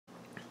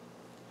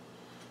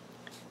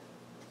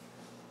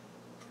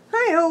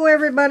Hi-ho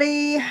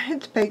everybody,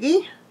 it's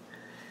Peggy,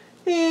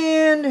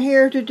 and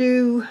here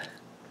to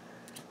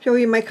show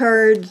you my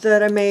cards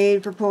that I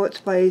made for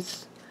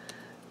PoetSpice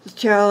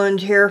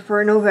challenge here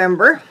for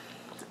November.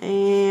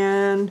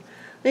 And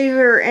these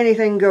are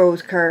anything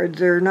goes cards,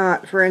 they're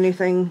not for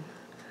anything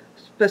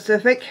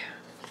specific.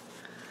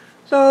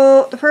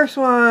 So the first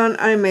one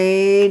I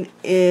made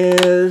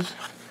is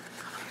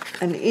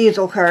an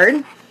easel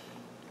card.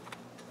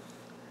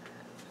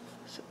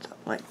 Sits up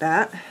like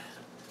that.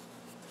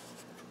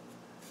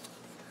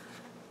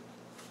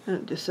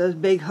 And it just says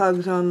big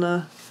hugs on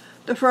the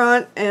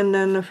front, and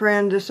then a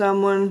friend to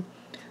someone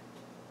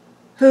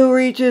who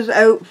reaches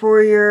out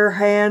for your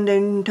hand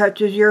and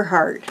touches your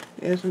heart.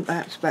 Isn't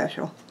that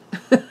special?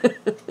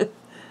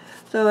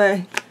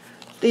 So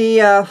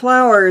the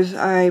flowers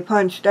I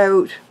punched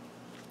out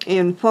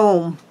in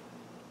foam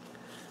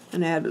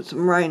and added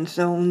some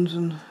rhinestones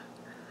and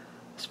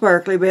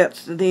sparkly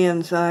bits to the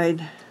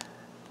inside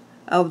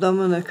of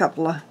them, and a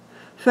couple of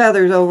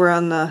feathers over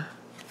on the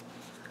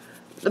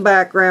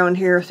background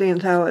here, seeing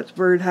how it's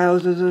bird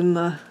houses and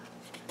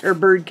or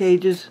bird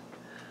cages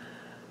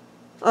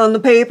on the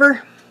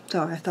paper.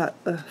 So I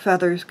thought the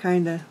feathers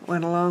kind of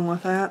went along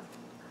with that.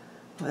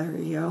 There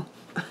you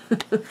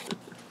go.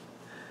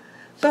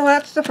 So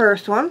that's the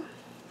first one.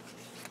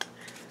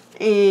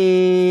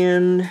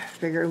 And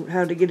figure out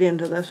how to get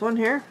into this one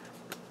here.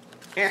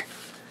 Yeah,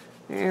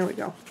 there we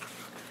go.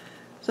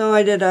 So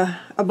I did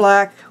a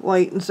black,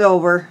 white, and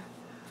silver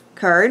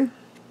card.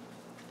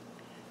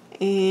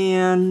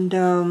 And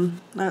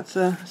that's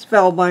a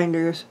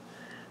Spellbinders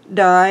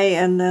die,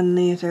 and then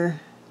these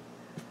are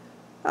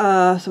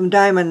some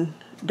diamond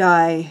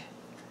die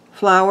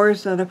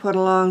flowers that I put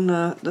along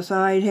the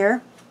side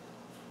here.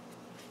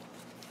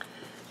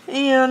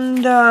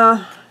 And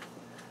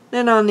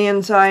then on the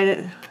inside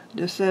it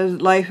just says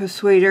life is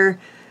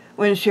sweeter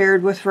when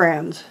shared with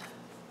friends.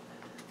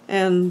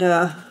 And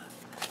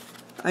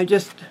I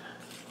just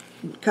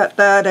cut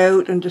that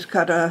out and just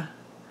cut a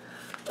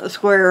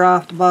square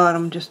off the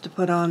bottom just to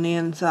put on the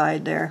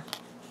inside there.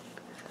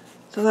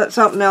 So that's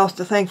something else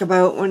to think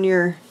about when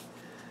you're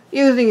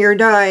using your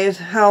dies.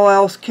 How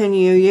else can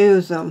you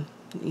use them?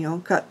 You know,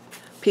 cut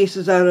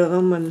pieces out of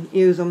them and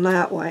use them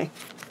that way.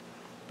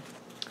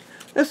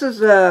 This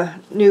is a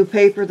new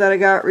paper that I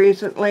got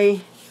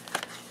recently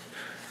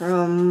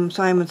from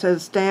Simon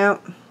Says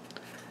Stamp.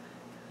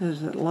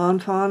 Is it Lawn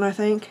Fawn, I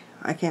think?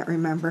 I can't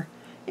remember.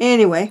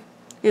 Anyway,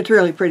 it's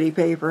really pretty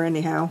paper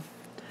anyhow.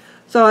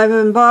 So I've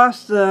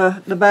embossed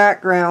the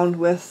background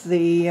with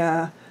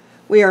the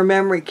We Are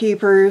Memory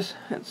Keepers.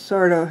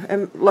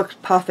 It looks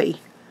puffy.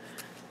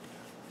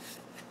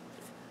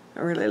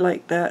 I really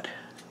like that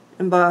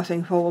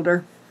embossing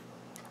folder.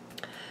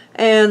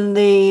 And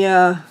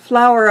the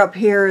flower up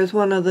here is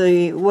one of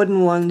the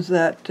wooden ones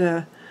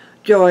that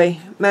Joy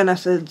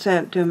Menace had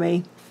sent to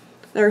me.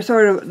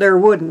 They're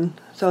wooden,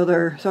 so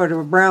they're sort of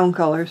a brown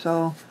color,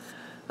 so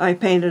I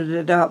painted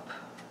it up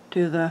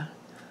to the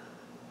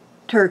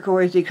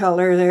turquoisey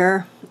color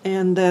there.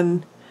 And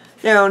then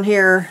down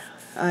here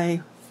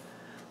I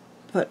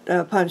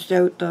punched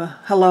out the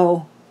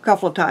hello a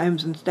couple of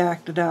times and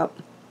stacked it up.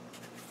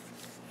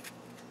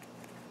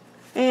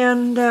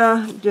 And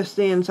just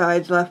the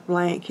insides left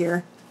blank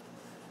here.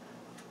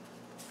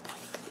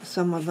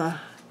 Some of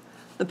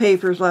the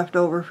papers left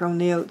over from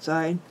the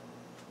outside.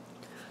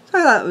 So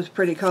I thought it was a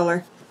pretty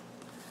color.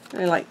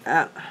 I like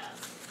that.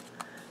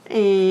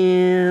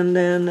 And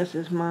then this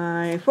is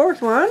my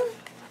fourth one.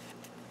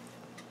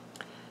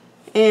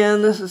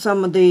 And this is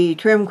some of the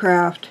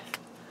Trimcraft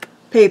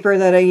paper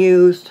that I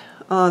used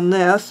on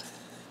this.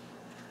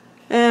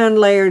 And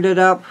layered it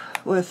up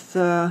with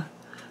a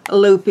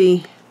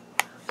loopy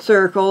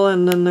circle,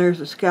 and then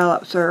there's a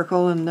scallop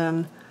circle, and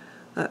then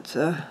that's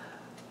a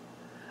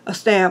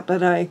stamp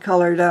that I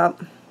colored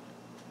up.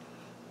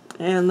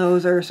 And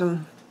those are I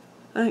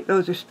think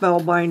those are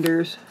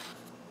Spellbinders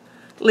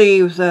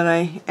leaves that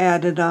I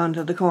added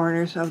onto the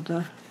corners of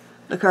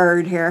the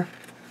card here.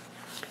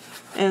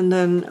 And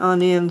then on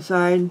the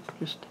inside,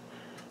 just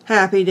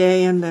happy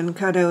day, and then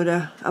cut out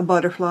a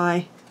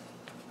butterfly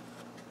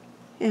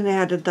and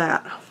added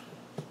that.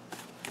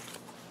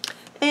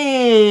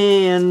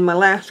 And my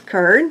last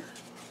card,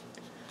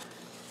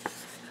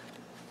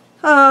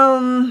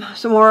 some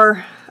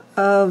more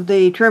of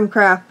the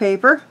Trimcraft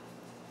paper,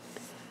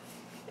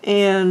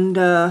 and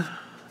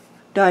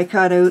die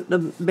cut out the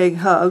big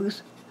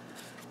hugs.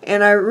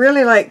 And I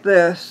really like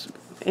this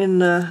in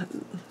the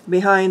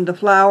behind the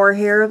flower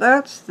here.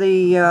 That's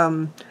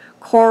the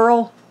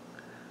coral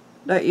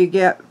that you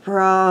get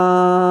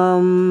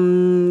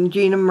from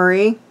Gina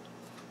Marie.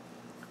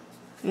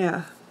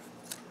 Yeah,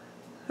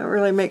 that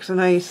really makes a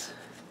nice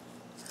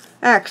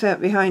accent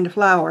behind the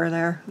flower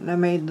there. And I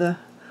made the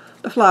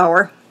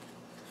flower,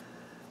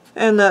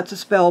 and that's a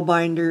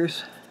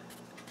Spellbinders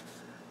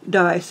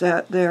die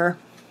set there.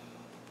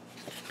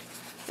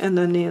 And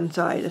then the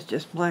inside is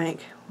just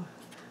blank,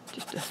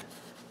 just a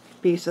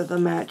piece of the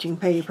matching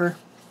paper.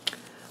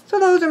 So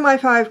those are my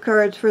 5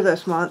 cards for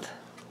this month.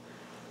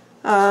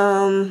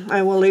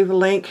 I will leave a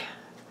link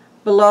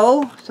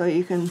below so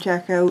you can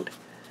check out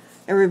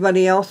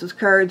everybody else's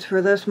cards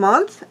for this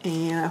month,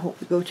 and I hope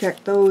you go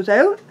check those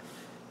out.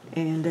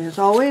 And as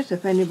always,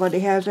 if anybody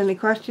has any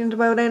questions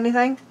about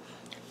anything,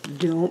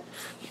 don't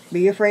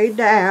be afraid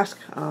to ask.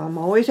 I'm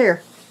always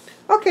here.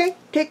 Okay,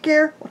 take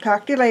care. We'll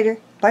talk to you later.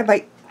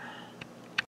 Bye-bye.